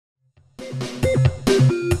So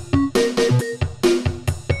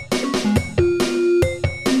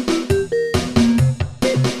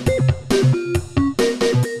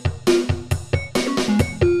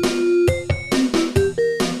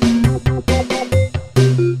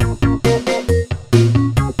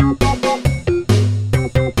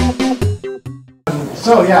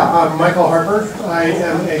yeah, I'm Michael Harper. I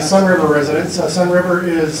am a Sun River resident. So Sun River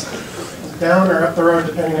is down or up the road,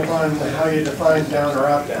 depending upon how you define down or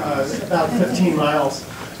up, about 15 miles.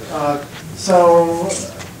 So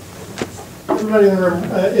everybody in the room,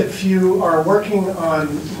 if you are working on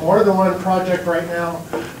more than one project right now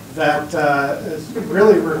that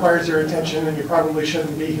really requires your attention and you probably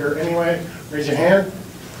shouldn't be here anyway, raise your hand.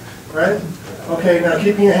 Right? Okay, now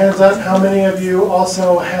keeping your hands up, how many of you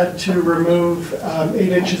also had to remove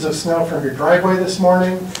 8 inches of snow from your driveway this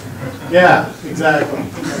morning? Yeah, exactly.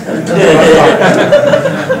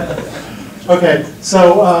 Okay,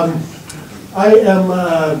 so I am,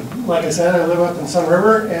 like I said, I live up in Sun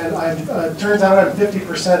River, and it turns out I'm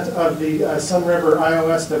 50% of the Sun River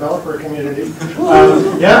iOS developer community.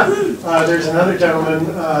 There's another gentleman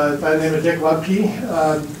by the name of Dick Lubke.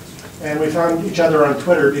 And we found each other on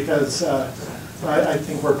Twitter because I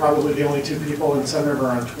think we're probably the only 2 people in Sun River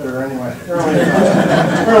on Twitter anyway. There are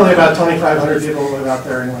only about 2,500 people who live out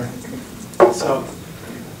there anyway. So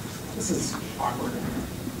this is awkward.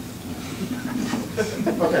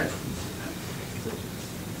 Okay.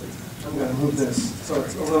 I'm going to move this so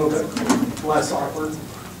it's a little bit less awkward.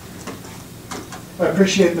 I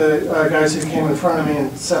appreciate the guys who came in front of me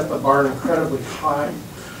and set the bar incredibly high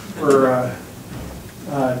for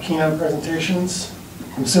keynote presentations.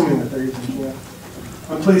 I'm assuming that they're using Keynote.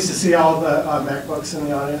 I'm pleased to see all the MacBooks in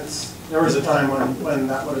the audience. There was a time when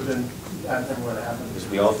that would have been, that thing would have happened. Because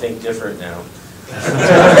we all think different now.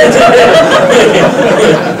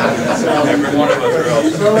 Every one of us are all.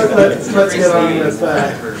 So let's get on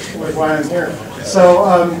with why I'm here.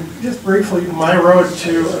 So just briefly, my road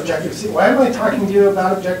to Objective-C. Why am I talking to you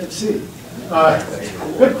about Objective-C?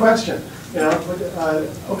 Good question. You know,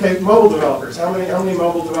 okay, mobile developers. How many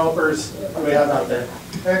mobile developers do we have out there?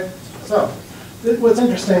 Okay, so what's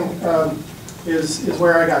interesting is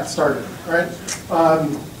where I got started, right?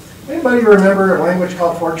 Anybody remember a language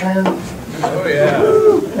called Fortran? Oh yeah.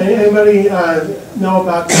 Anybody know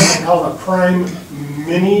about something called a prime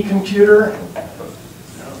mini computer?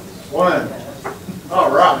 One. All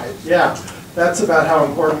right. Yeah. That's about how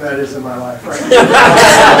important that is in my life, right?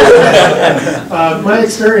 My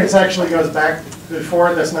experience actually goes back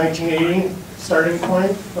before this 1980 starting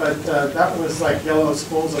point, but that was like yellow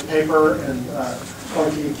spools of paper and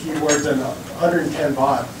funky keyboards and 110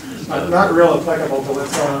 baud. Not real applicable to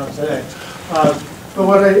what's going on today. But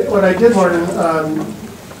what I did learn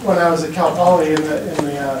when I was at Cal Poly in the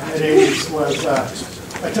mid-80s was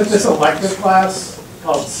I took this elective class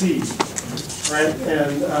called C. Right,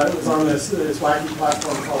 and it was on this wacky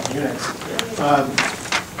platform called Unix.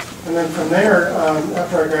 And then from there,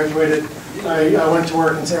 after I graduated, I went to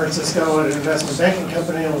work in San Francisco at an investment banking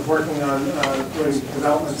company and was working on doing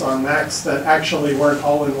developments on Macs that actually weren't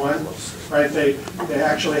all in one. Right, they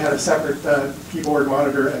actually had a separate keyboard,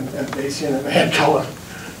 monitor, and base unit, and they had color.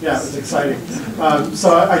 Yeah, it was exciting.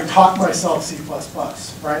 So I taught myself C++,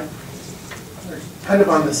 right? Kind of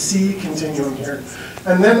on the C continuum here.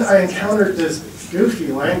 And then I encountered this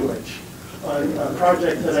goofy language on a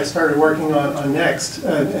project that I started working on Next,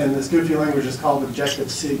 and this goofy language is called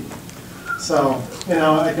Objective-C. So, you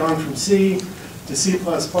know, I'd gone from C to C++, and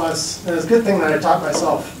it's a good thing that I taught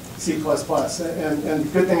myself C++,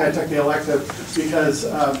 and good thing I took the elective because,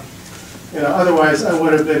 you know, otherwise I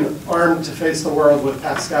would have been armed to face the world with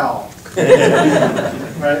Pascal,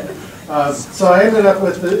 right? So I ended up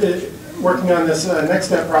with working on this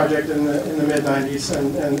NeXTStep project in the mid-90s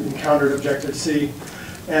and encountered Objective-C.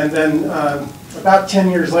 And then about 10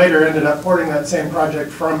 years later, ended up porting that same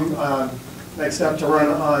project from NeXTStep to run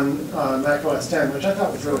on Mac OS X, which I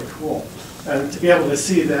thought was really cool. And to be able to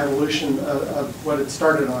see the evolution of what had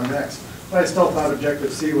started on Next. But I still thought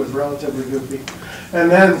Objective-C was relatively goofy.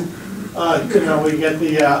 And then, you know, we get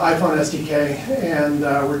the iPhone SDK, and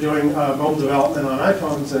we're doing mobile development on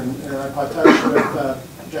iPhones and iPod Touch with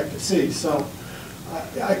Objective-C. So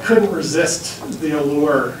I couldn't resist the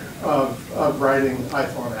allure of writing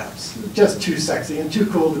iPhone apps. Just too sexy and too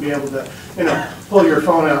cool to be able to, you know, pull your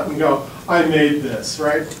phone out and go, I made this,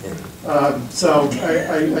 right? So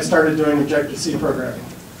I started doing Objective-C programming.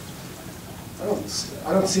 I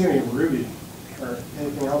don't see any Ruby or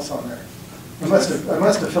anything else on there. I must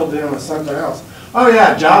have filled it in with something else. Oh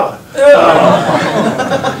yeah, Java.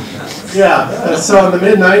 Yeah, so in the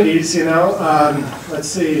mid-90s, you know, let's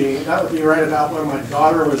see, that would be right about when my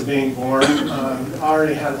daughter was being born. I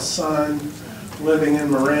already had a son living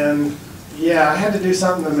in Marin. Yeah, I had to do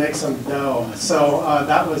something to make some dough. So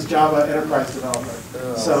that was Java Enterprise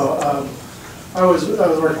Development. So I was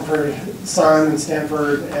working for Sun and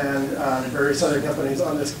Stanford and various other companies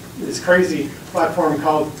on this crazy platform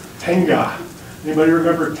called Tenga. Anybody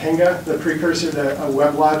remember Tenga, the precursor to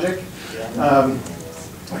WebLogic?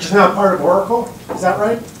 Which is now part of Oracle, is that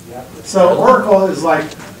right? Yeah. So Oracle is like,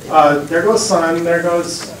 there goes Sun, there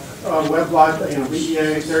goes WebLogic,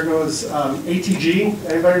 VEA, there goes ATG.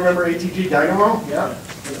 Anybody remember ATG Dynamo? Yeah.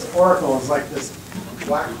 It's Oracle is like this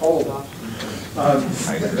black hole.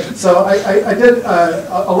 So I did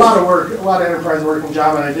a lot of work, a lot of enterprise work in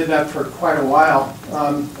Java, and I did that for quite a while.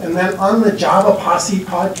 And then on the Java Posse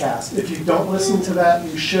podcast, if you don't listen to that,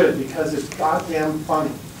 you should, because it's goddamn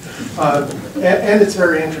funny. And it's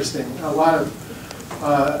very interesting. A lot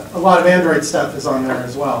of Android stuff is on there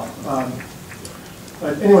as well.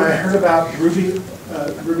 But anyway, I heard about Ruby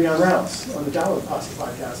on Rails on the Java Posse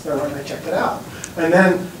podcast. I went and I checked it out, and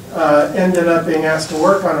then ended up being asked to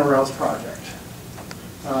work on a Rails project.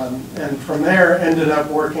 And from there, ended up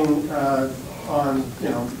working on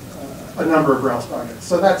a number of Rails projects.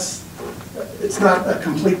 So it's not a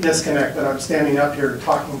complete disconnect that I'm standing up here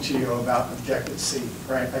talking to you about Objective-C,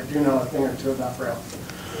 right? I do know a thing or two about Rails.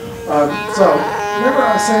 So remember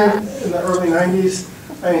I was saying in the early 90s,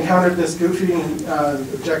 I encountered this goofy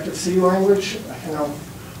Objective-C language.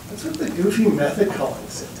 What's with the goofy method calling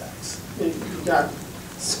syntax? You got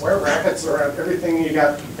square brackets around everything. You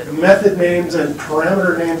got method names and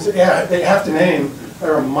parameter names. Yeah, they have to name.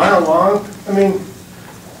 They're a mile long. I mean,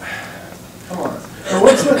 come on. And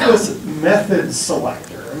what's with this method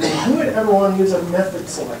selector? I mean, who would ever want to use a method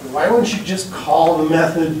selector? Why wouldn't you just call the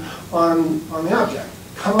method on the object?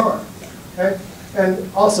 Come on, okay? And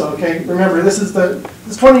also, okay, remember this is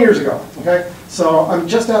 20 years ago, okay? So I'm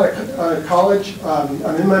just out of college.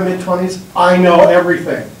 I'm in my mid-20s. I know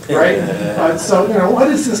everything, right? So what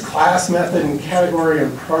is this class method and category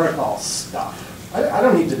and protocol stuff? I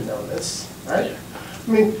don't need to know this, right?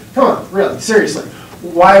 I mean, come on, really, seriously.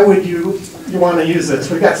 Why would you want to use this?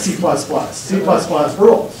 We've got C++. C++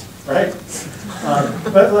 rules, right?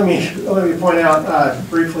 But let me point out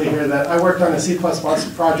briefly here that I worked on a C++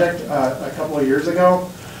 project a couple of years ago,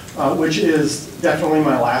 which is definitely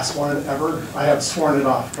my last one ever. I have sworn it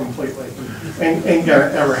off completely. Ain't gonna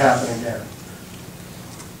ever happen again.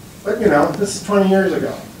 But this is 20 years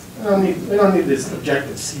ago. We don't need this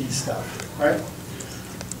Objective-C stuff, right?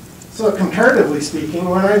 So comparatively speaking,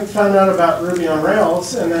 when I found out about Ruby on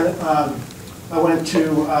Rails, and then I went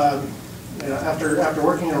to after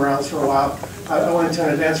working in Rails for a while, I went to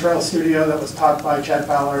an advanced Rails studio that was taught by Chad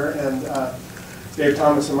Fowler and Dave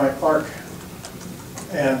Thomas and Mike Clark,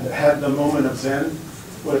 and had the moment of Zen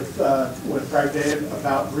with Craig Dave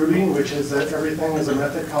about Ruby, which is that everything is a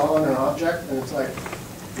method call and an object, and it's like,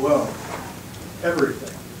 whoa,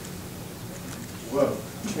 everything, whoa.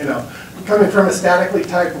 Coming from a statically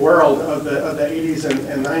typed world of the 80s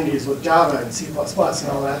and 90s with Java and C++ and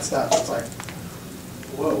all that stuff, it's like,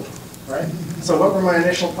 whoa. Right? So what were my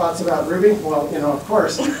initial thoughts about Ruby? Well, of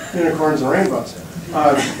course, unicorns and rainbows.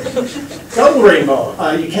 Double rainbow.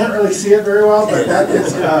 You can't really see it very well, but that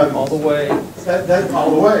is all the way.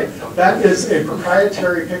 All the way. That is a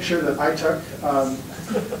proprietary picture that I took.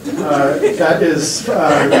 That is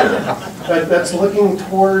that's looking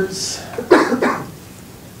towards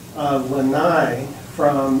Lanai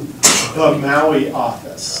from the Maui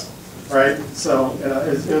office. Right, so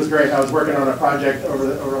it was great. I was working on a project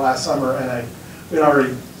over last summer, and we'd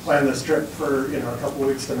already planned this trip for a couple of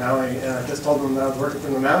weeks to Maui, and I just told them that I was working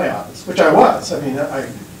from the Maui office, which I was. I mean,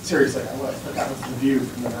 seriously I was, but that was the view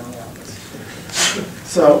from the Maui office.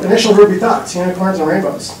 So initial Ruby thoughts: unicorns and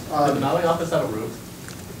rainbows. Did the Maui office have a roof?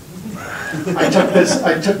 I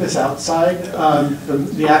took this outside.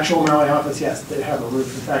 The actual Maui office, yes, did have a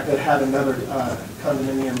roof. In fact, it had another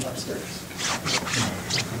condominium upstairs.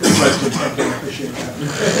 Good question, thank you, I appreciate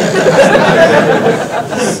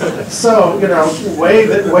that. So, weigh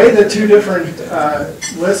the two different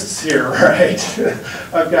lists here, right?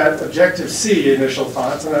 I've got Objective-C initial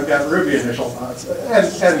thoughts, and I've got Ruby initial thoughts,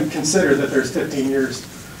 and consider that there's 15 years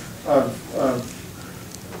of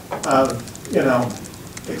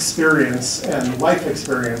experience and life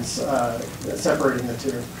experience separating the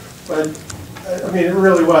two. But I mean, it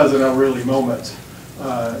really was an oh really moment.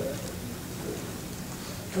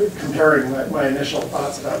 Comparing my initial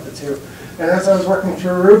thoughts about the two. And as I was working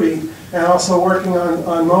through Ruby and also working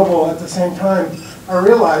on mobile at the same time, I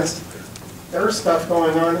realized there was stuff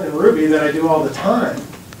going on in Ruby that I do all the time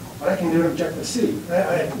but I can do an Objective-C.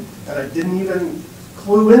 And I didn't even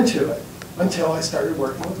clue into it until I started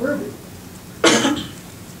working with Ruby.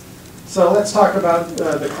 So let's talk about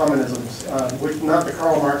the commonisms, which not the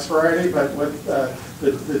Karl Marx variety, but what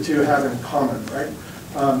the two have in common, right?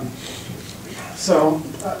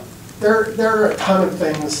 There are a ton of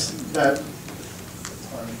things that,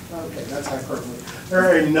 okay, that's hyperbole. There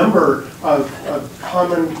are a number of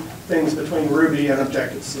common things between Ruby and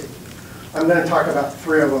Objective-C. I'm going to talk about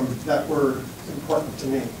 3 of them that were important to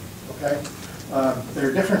me, okay? There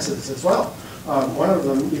are differences as well. One of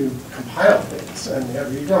them, you compile things, and the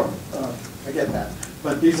other you don't. I get that.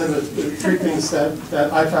 But these are the 3 things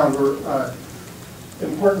that I found were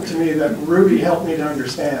important to me that Ruby helped me to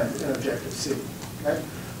understand in Objective-C. Okay?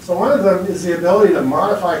 So one of them is the ability to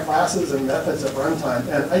modify classes and methods at runtime.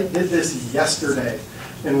 And I did this yesterday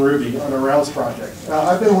in Ruby on a Rails project.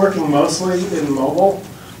 I've been working mostly in mobile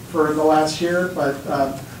for the last year, but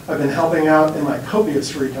I've been helping out in my copious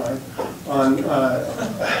free time on,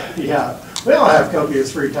 yeah, we all have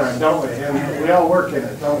copious free time, don't we? And we all work in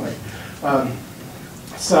it, don't we?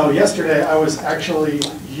 So yesterday I was actually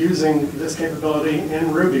using this capability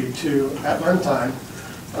in Ruby to, at runtime,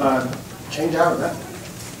 change out a method.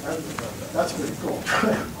 That's pretty cool.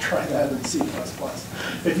 Try that in C++.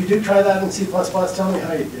 If you do try that in C++, tell me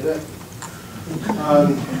how you did it.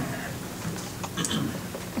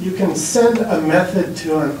 You can send a method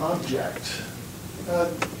to an object.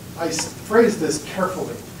 I phrased this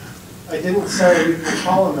carefully. I didn't say you can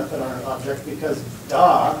call a method on an object because,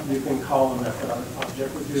 duh, you can call a method on an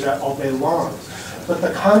object. We do that all day long. But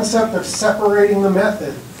the concept of separating the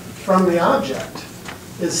method from the object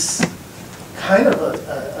is kind of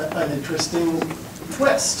an interesting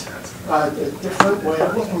twist, a different way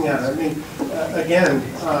of looking at it. I mean, again,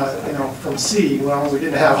 you know, from C, well, we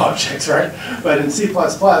didn't have objects, right? But in C++, you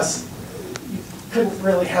couldn't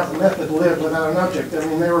really have a method live without an object. I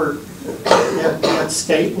mean, you had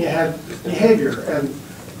state and you had behavior, and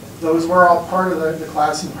those were all part of the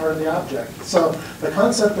class and part of the object. So the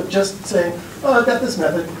concept of just saying, oh, I've got this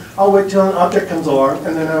method, I'll wait till an object comes along,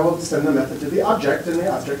 and then I will send the method to the object, and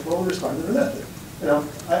the object will respond to the method. You know,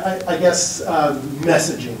 I guess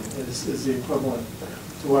messaging is the equivalent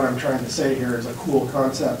to what I'm trying to say here is a cool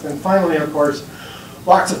concept. And finally, of course,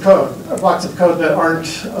 blocks of code that aren't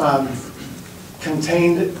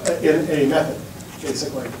contained in a method,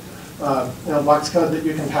 basically. You know, blocks of code that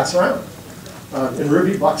you can pass around. In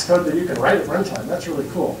Ruby, blocks of code that you can write at runtime. That's really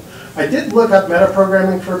cool. I did look up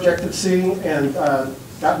metaprogramming for Objective-C and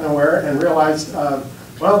got nowhere and realized,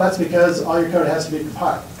 well, that's because all your code has to be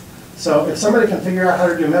compiled. So if somebody can figure out how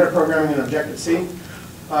to do metaprogramming in Objective-C,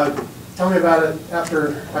 tell me about it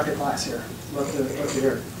after class here. Love to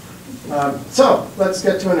hear. So let's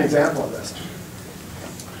get to an example of this.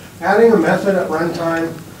 Adding a method at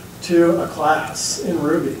runtime to a class in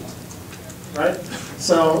Ruby, right?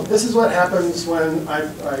 So this is what happens when I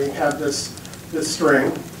have this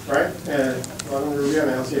string, right? And well, in Ruby on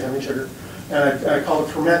LC having sugar, and I call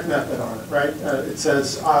the ferment method on it, right? It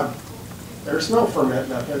says there's no ferment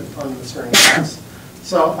method on the string class,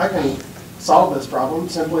 so I can solve this problem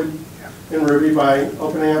simply in Ruby by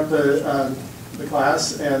opening up the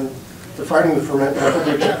class and defining the ferment method,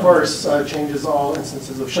 which of course changes all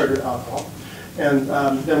instances of sugar to alcohol. And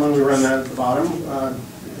then when we run that at the bottom,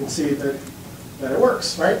 you can see that it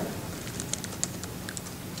works, right?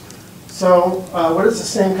 So what does the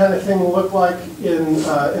same kind of thing look like in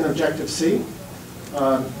Objective-C?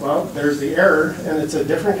 Well, there's the error, and it's a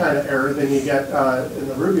different kind of error than you get in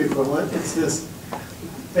the Ruby equivalent. It's this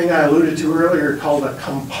thing I alluded to earlier called a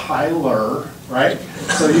compiler, right?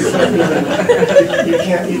 So you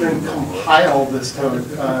can't even compile this code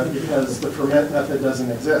because the ferment method doesn't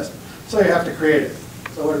exist. So you have to create it.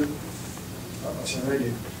 So what did I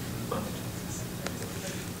do?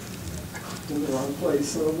 I clicked in the wrong place,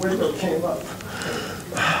 so the window came up.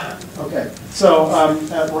 Okay, so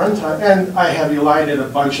at runtime, and I have elided a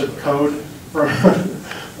bunch of code from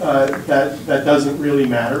that doesn't really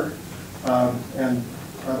matter, and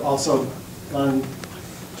I've also gone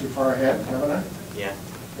too far ahead, haven't I? Yeah.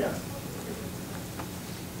 Yeah.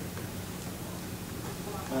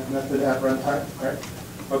 Method at runtime, right?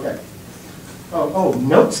 Okay. Oh,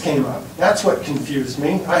 notes came up. That's what confused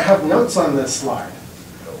me. I have notes on this slide.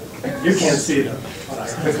 You can't see them.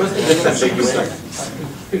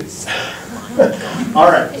 All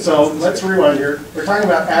right, so let's rewind here. We're talking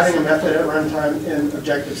about adding a method at runtime in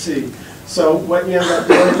Objective-C. So what you end up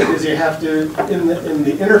doing is you have to, in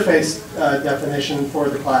the interface definition for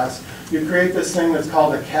the class, you create this thing that's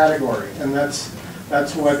called a category, and that's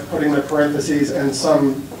what putting the parentheses and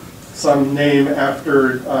some some name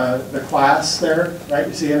after the class there, right?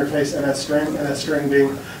 You see interface NSString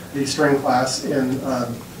being the string class in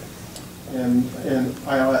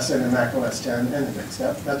iOS and in macOS 10 and the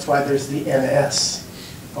NeXTStep. That's why there's the NS.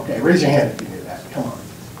 Okay, raise your hand if you knew that. Come on.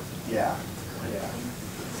 Yeah.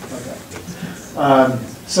 Okay.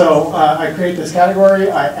 So I create this category,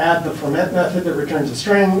 I add the ferment method that returns a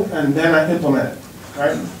string, and then I implement it,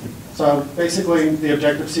 right? So basically the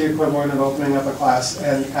Objective-C equivalent of opening up a class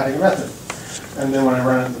and adding a method. And then when I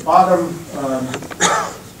run at the bottom,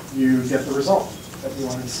 you get the result that you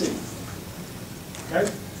wanted to see. Okay?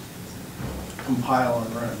 Compile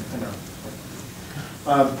and run, I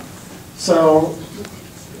know. So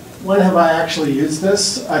when have I actually used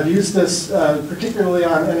this? I've used this particularly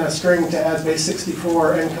on NSString to add base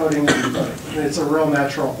 64 encoding and decoding. And it's a real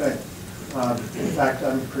natural thing. In fact,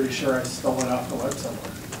 I'm pretty sure I stole it off the web somewhere.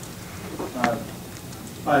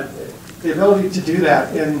 But the ability to do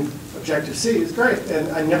that in Objective-C is great.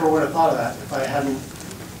 And I never would have thought of that if I hadn't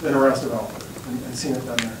been a Rails developer and seen it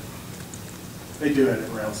done there. They do it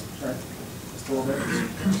in Rails, right? Just a little bit.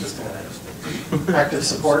 Just a little bit. Active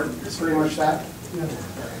support is pretty much that.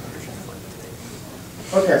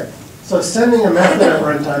 Okay, so sending a method at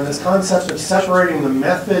runtime, this concept of separating the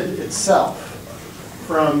method itself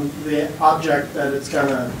from the object that it's going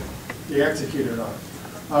to be executed on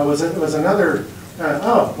was another kind of,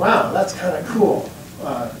 oh, wow, that's kind of cool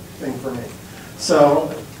thing for me.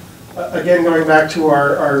 So again, going back to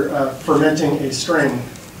our fermenting a string,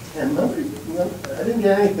 and I didn't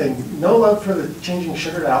get anything. No love for the changing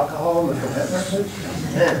sugar to alcohol in the ferment method?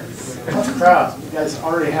 Man, tough crowd. You guys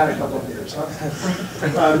already had a couple of beers, huh?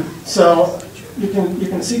 So you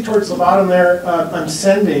can see towards the bottom there, I'm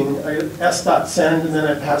sending s.send, and then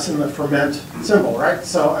I pass in the ferment symbol, right?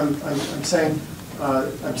 So I'm saying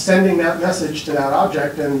I'm sending that message to that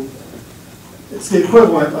object, and it's the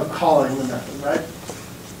equivalent of calling the method, right?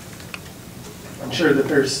 I'm sure that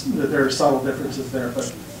there are subtle differences there,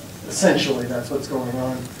 but essentially that's what's going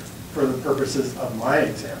on for the purposes of my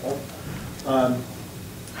example.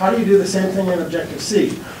 How do you do the same thing in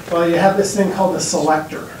Objective-C? Well, you have this thing called a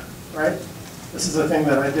selector, right? This is a thing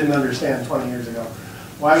that I didn't understand 20 years ago.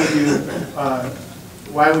 Why would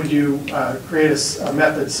you create a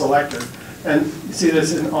method selector? And you see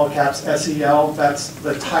this in all caps, SEL. That's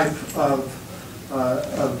the type of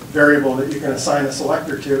variable that you can assign a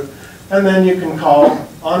selector to. And then you can call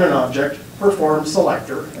on an object, perform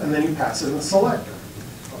selector, and then you pass in the selector.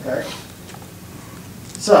 Okay?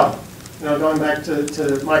 So, going back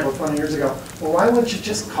to Michael 20 years ago, well, why wouldn't you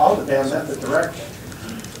just call the damn method directly?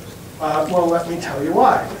 Well, let me tell you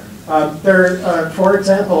why. For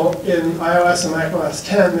example, in iOS and macOS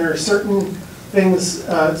 10, there are certain things,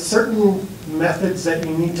 certain methods that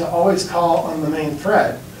you need to always call on the main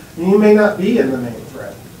thread. And you may not be in the main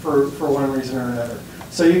thread for one reason or another.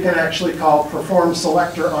 So you can actually call perform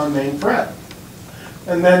selector on main thread.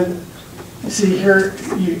 And then, you see here,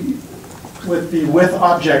 with the with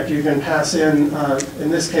object, you can pass in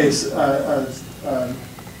this case,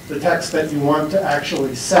 the text that you want to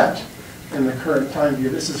actually set in the current time view.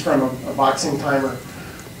 This is from a boxing timer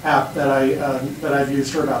app that I've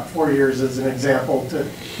used for about 4 years as an example to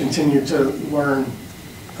continue to learn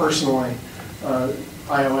personally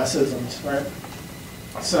iOS-isms, right?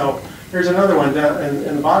 So here's another one down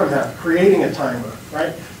in the bottom half, creating a timer,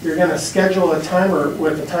 right? You're going to schedule a timer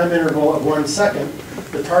with a time interval of 1 second.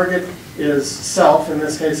 The target is self, in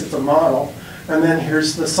this case it's a model, and then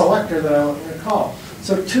here's the selector that I want to call.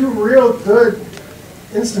 So two real good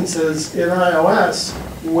instances in iOS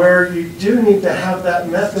where you do need to have that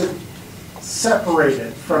method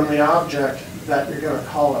separated from the object that you're going to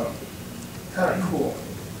call out. Kind of cool.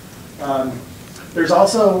 There's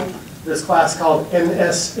also this class called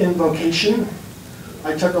NSInvocation.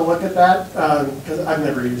 I took a look at that because I've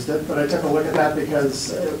never used it, but I took a look at that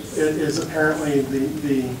because it is apparently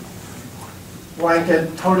the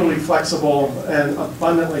blanket, totally flexible, and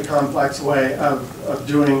abundantly complex way of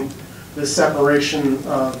doing this separation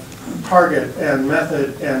of target and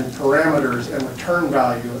method and parameters and return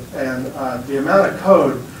value. And the amount of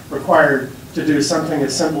code required to do something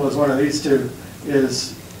as simple as one of these two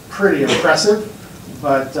is pretty impressive,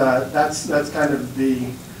 but that's kind of the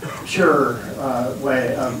pure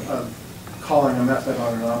way of calling a method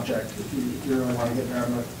on an object if you really want to get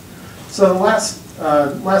down to it. So the last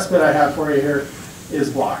bit I have for you here is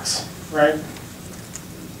blocks, right?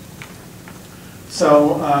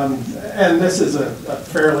 So, and this is a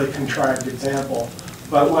fairly contrived example,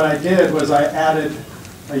 but what I did was I added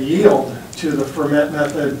a yield to the ferment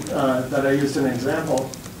method that I used in an example.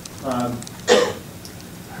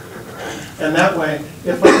 And that way,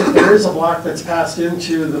 if there is a block that's passed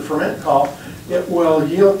into the ferment call, it will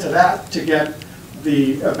yield to that to get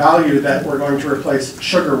the value that we're going to replace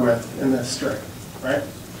sugar with in this string, right?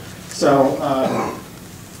 So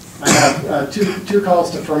I have two calls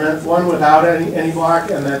to ferment, one without any block,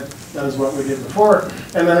 and that does what we did before.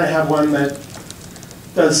 And then I have one that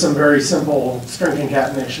does some very simple string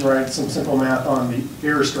concatenation, right? Some simple math on the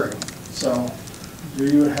beer string. So do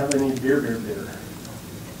you have any beer?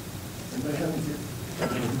 Anybody have any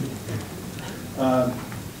beer?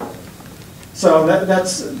 So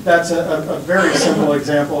that's a very simple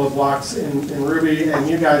example of blocks in Ruby, and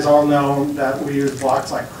you guys all know that we use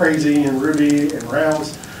blocks like crazy in Ruby and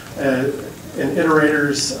Rails, in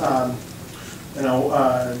iterators.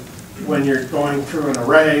 When you're going through an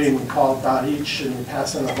array and you call .each and you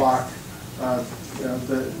pass in a block,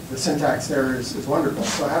 the syntax there is wonderful.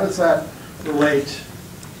 So how does that relate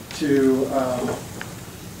to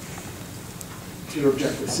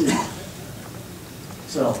Objective-C?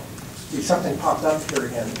 So something popped up here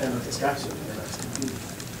again, and the caption here. That's confusing.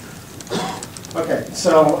 Okay,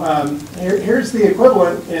 so here's the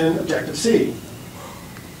equivalent in Objective-C.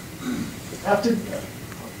 You have to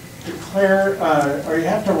declare, or you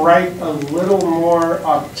have to write a little more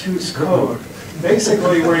obtuse code.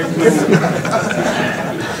 Basically, where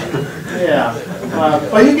yeah,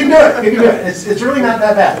 but you can do it. You can do it. It's really not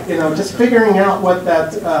that bad. Just figuring out what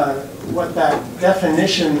that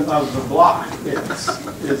definition of the block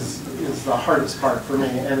is the hardest part for me,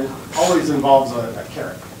 and it always involves a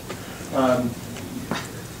caret.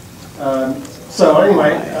 So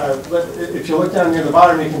anyway, if you look down near the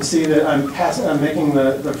bottom, you can see that I'm making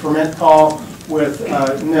the ferment call with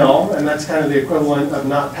nil, and that's kind of the equivalent of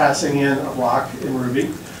not passing in a block in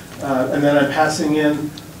Ruby. And then I'm passing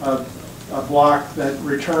in a block that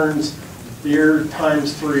returns beer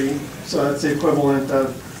times 3, so that's the equivalent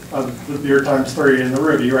of the beer times 3 in the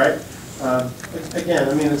Ruby, right? Again,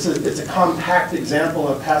 I mean, it's a compact example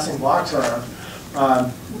of passing blocks around,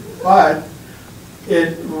 but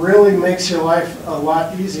it really makes your life a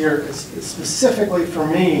lot easier, specifically for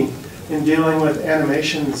me, in dealing with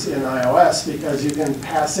animations in iOS, because you can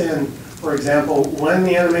pass in, for example, when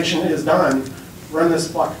the animation is done, run this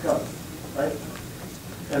block of code, right?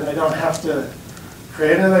 And I don't have to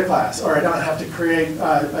create another class, or I don't have to create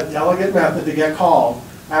a delegate method to get called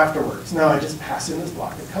afterwards. No, I just pass in this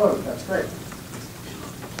block of code. That's great.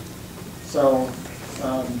 So,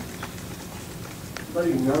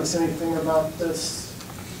 anybody notice anything about this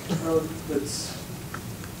code that's,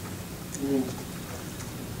 I mean,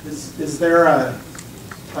 is there a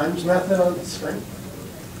times method on the string?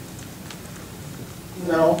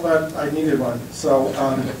 No, but I needed one. So,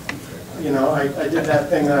 I did that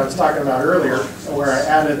thing that I was talking about earlier, where I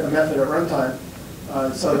added a method at runtime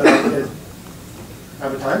so that I could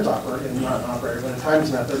have a times operator, not an operator, but a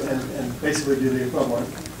times method, and basically do the equivalent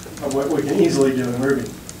of what we can easily do in Ruby.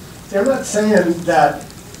 See, I'm not saying that,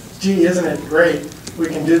 gee, isn't it great, we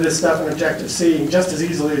can do this stuff in Objective-C just as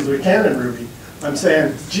easily as we can in Ruby. I'm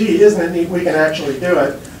saying, gee, isn't it neat we can actually do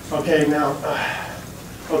it? Okay, now,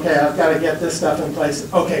 okay, I've got to get this stuff in place.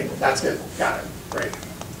 Okay, that's good. Got it. Great.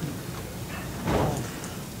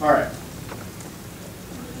 All right.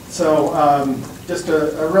 So just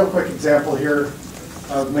a real quick example here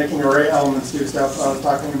of making array elements do stuff. I was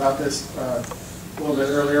talking about this a little bit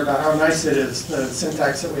earlier about how nice it is, the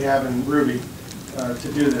syntax that we have in Ruby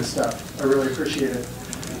to do this stuff. I really appreciate it.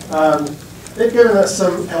 They've given us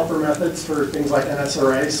some helper methods for things like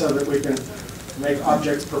NSArray so that we can make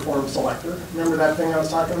objects perform selector. Remember that thing I was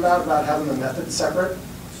talking about having the method separate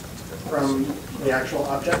from the actual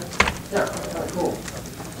object? Yeah, kind of cool.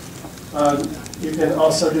 You can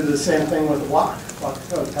also do the same thing with a block of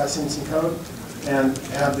code, pass in some code, and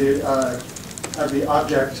have the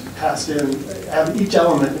object passed in, have each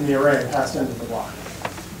element in the array passed into the block.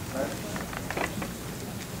 Right?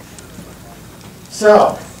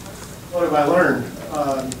 So, what have I learned?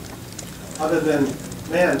 Other than,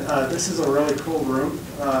 man, this is a really cool room.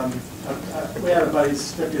 We had a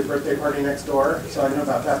buddy's 50th birthday party next door, so I know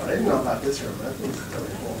about that, but I didn't know about this room. That thing's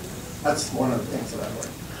really cool. That's one of the things that I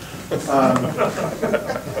learned.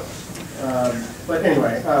 But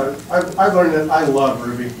anyway, I've learned that I love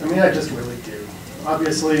Ruby. I mean, I just really do.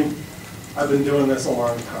 Obviously, I've been doing this a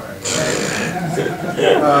long time, right?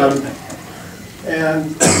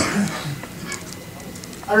 And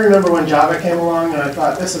I remember when Java came along, and I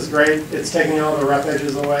thought, this is great. It's taking all the rough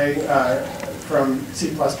edges away from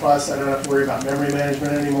C++. I don't have to worry about memory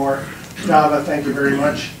management anymore. Java, thank you very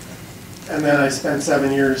much. And then I spent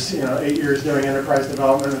 7 years, 8 years doing enterprise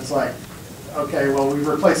development. It's like, okay, well, we've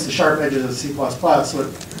replaced the sharp edges of C++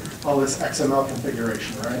 with all this XML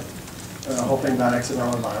configuration, right? hoping not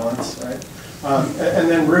accidental violence, right? And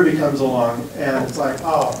then Ruby comes along, and it's like,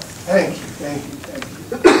 oh, thank you.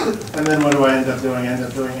 And then what do I end up doing? I end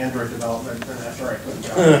up doing Android development after I quit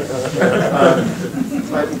Java.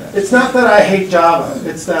 But it's not that I hate Java,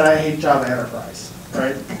 it's that I hate Java Enterprise,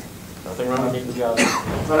 right? Nothing wrong with hating Java.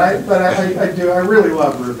 But I really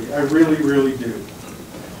love Ruby. I really do.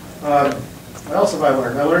 What else have I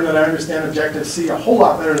learned? I learned that I understand Objective-C a whole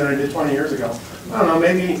lot better than I did 20 years ago. I don't know,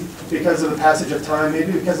 maybe because of the passage of time,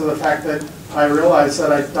 maybe because of the fact that I realized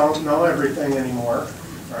that I don't know everything anymore,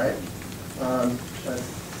 right? That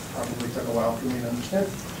probably took a while for me to understand.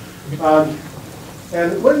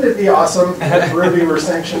 And wouldn't it be awesome if Ruby were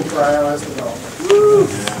sanctioned for iOS development? Woo!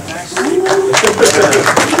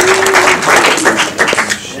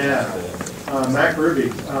 Yeah, Mac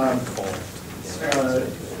Ruby.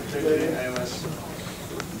 iOS.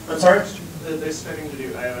 I'm sorry? They're starting to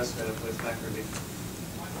do iOS stuff with Mac Ruby.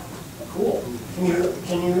 Cool.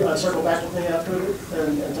 Can you circle back with me after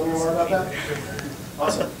and tell me more about that?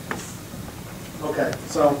 Awesome. Okay,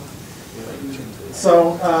 so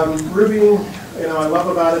Ruby, I love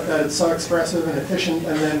about it that it's so expressive and efficient,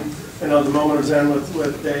 and then the moment of Zen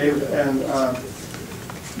with Dave and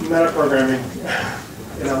metaprogramming,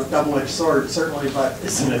 double-edged sword certainly, but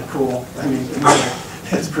isn't it cool? I mean,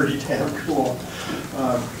 it's pretty damn cool.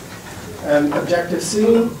 And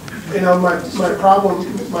Objective-C,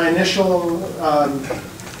 my initial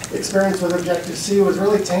experience with Objective-C was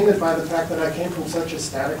really tainted by the fact that I came from such a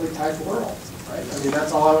statically typed world, right? I mean,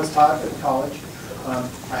 that's all I was taught in college.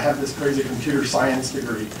 I have this crazy computer science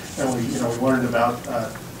degree, and we learned about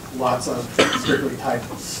lots of strictly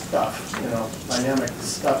typed stuff. Dynamic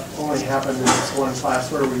stuff only happened in this one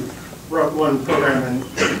class where we wrote one program in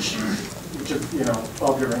each of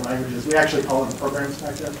 12 different languages. We actually called them programs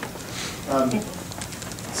back then.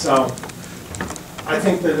 So I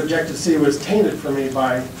think that Objective-C was tainted for me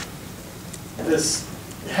by this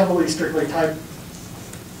heavily strictly typed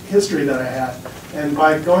history that I had. And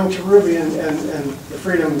by going to Ruby and the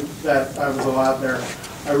freedom that I was allowed there,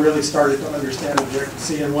 I really started to understand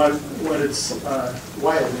Objective-C and why it is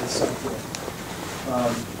so cool. I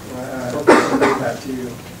hope I can bring that to you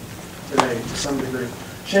today to some degree.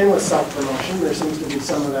 Shameless self-promotion. There seems to be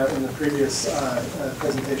some of that in the previous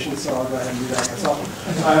presentation, so I'll go ahead and do that myself.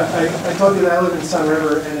 I told you that I live in Sun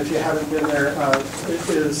River, and if you haven't been there, it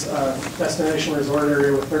is a destination resort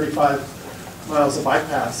area with 35 miles of bike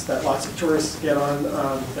paths that lots of tourists get on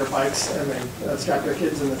their bikes, and they strap their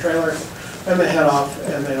kids in the trailer, and they head off,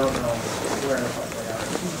 and they don't know where the fuck they are,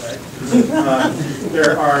 right?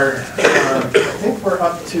 There are, I think we're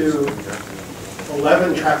up to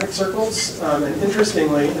 11 traffic circles, and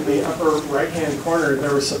interestingly, in the upper right-hand corner,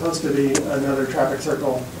 there was supposed to be another traffic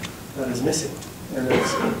circle that is missing, and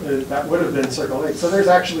that would have been Circle 8. So there's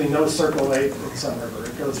actually no Circle 8 in Sun River.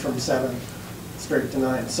 It goes from 7 straight to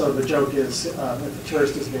 9. So the joke is, if the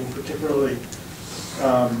tourist is being particularly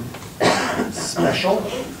special,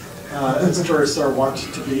 as tourists are wont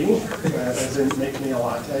to be, as in make me a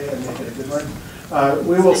latte and make it a good one,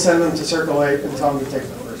 we will send them to Circle 8 and tell them to take the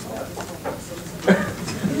first one.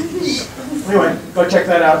 Anyway, go check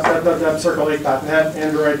that out, www.circle8.net,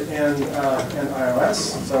 Android and iOS.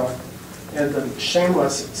 So, and the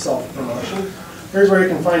shameless self-promotion. Here's where you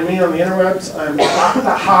can find me on the interwebs. I'm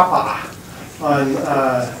Harper on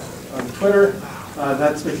Twitter.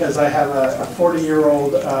 That's because I have a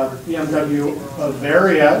 40-year-old BMW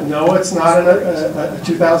Bavaria. No, it's not a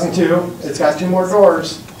 2002. It's got 2 more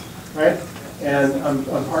doors, right? And I'm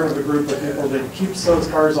part of a group of people that keeps those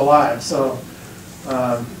cars alive. So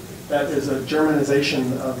that is a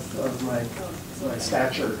Germanization of my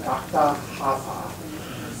stature. Dr. Harper.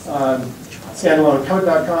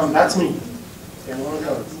 StandaloneCode.com. That's me. Standalone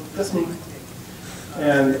Code. That's me.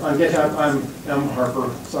 And on GitHub, I'm M. Harper.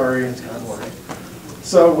 Sorry, it's kind of boring.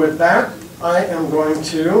 So with that, I am going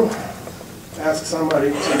to ask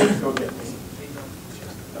somebody to go get me.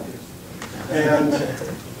 And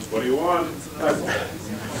what do you want?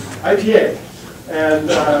 IPA. And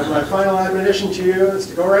my final admonition to you is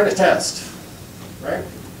to go write a test, right?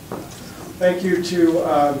 Thank you to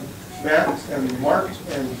Matt and Mark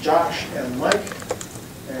and Josh and Mike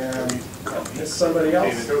and somebody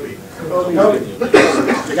else. Toby.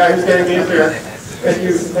 The guy who's getting me a beer. Thank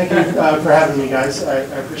you for having me, guys. I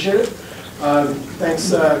appreciate it.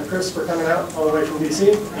 Thanks, Chris, for coming out all the way from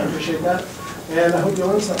DC. I appreciate that. And I hope you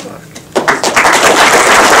learned something.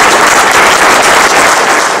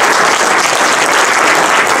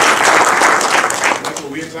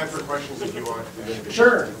 We have time for questions if you want.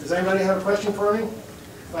 Sure. Does anybody have a question for me?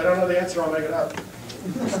 If I don't know the answer, I'll make it up.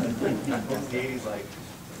 What's Gary's like?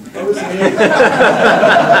 What was the 80s?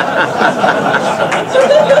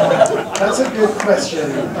 That's a good question.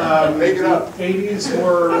 Make it up. The 80s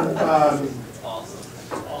were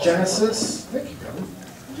Genesis. Thank you, Kevin.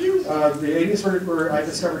 The 80s were where I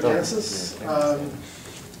discovered Genesis. Went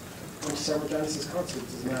to several Genesis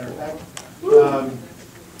concerts, as a matter of fact.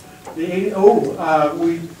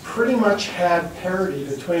 We pretty much had parity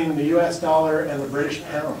between the US dollar and the British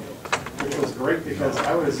pound, which was great because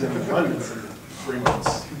I was in London for 3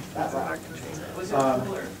 months. That rocked. Was it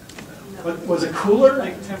cooler? But was it cooler?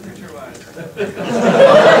 Like temperature-wise?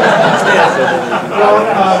 Well,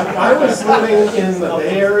 I was living in the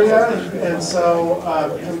Bay Area, and so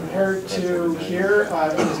compared to here,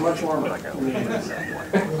 it was much warmer in the 80s.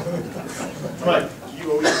 But Do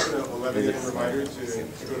you always get an 11-minute reminder to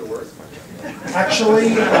go to work? actually,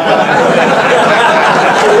 that's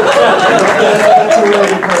a really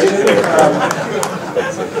good question.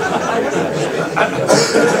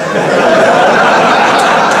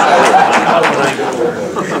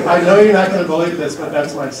 I know you're not going to believe this, but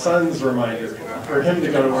that's my son's reminder for him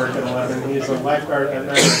to go to work at 11. He's a lifeguard at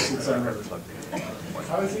night in Sun River.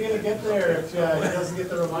 How is he going to get there if he doesn't get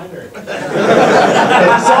the reminder? It's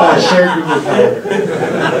a shared Google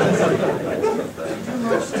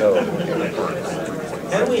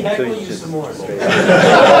Can we heckle you some more? Do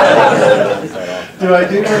I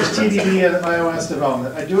do much TDD and iOS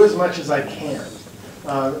development? I do as much as I can.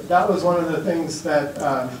 That was one of the things that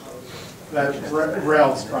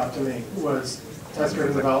Rails brought to me, was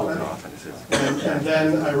test-driven development. And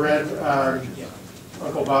then I read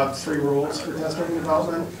Uncle Bob's 3 rules for test-driven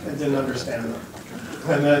development and didn't understand them.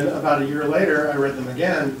 And then about a year later, I read them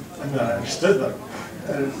again and then I understood them.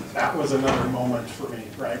 And that was another moment for me,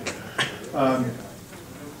 right? On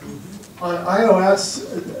iOS,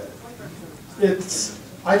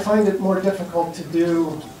 I find it more difficult to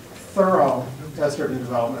do thorough test-driven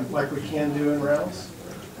development like we can do in Rails.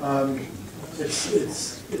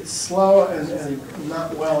 It's slow and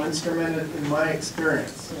not well instrumented in my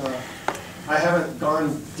experience. I haven't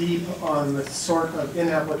gone deep on the sort of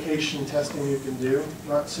in-application testing you can do,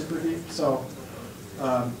 not super deep. So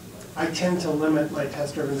I tend to limit my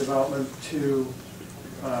test-driven development to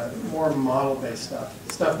more model-based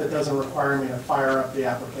stuff that doesn't require me to fire up the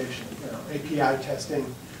application. API testing,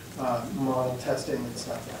 model testing, and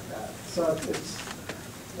stuff like that. So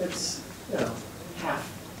it's half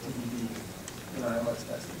TDD in iOS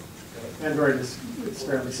testing. Android it's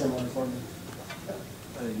fairly similar for me.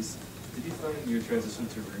 Did you find your transition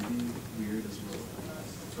to Ruby weird as well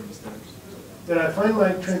from the steps? Did I find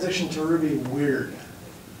my transition to Ruby weird?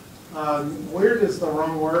 Weird is the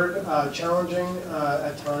wrong word. Challenging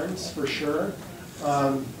at times, for sure.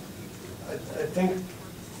 I think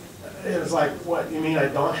it was like, what, you mean I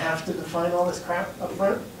don't have to define all this crap up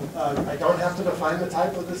front? I don't have to define the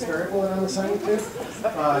type of this variable that I'm assigning to?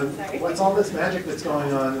 What's all this magic that's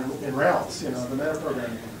going on in Rails, the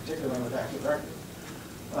metaprogramming, particularly with Active Directory?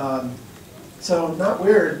 So not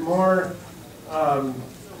weird, more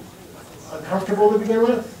uncomfortable to begin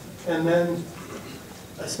with, and then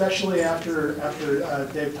especially after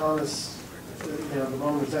Dave Thomas, the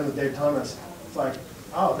moment was done with Dave Thomas, it's like,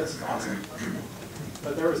 oh, this is awesome.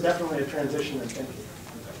 But there was definitely a transition in thinking.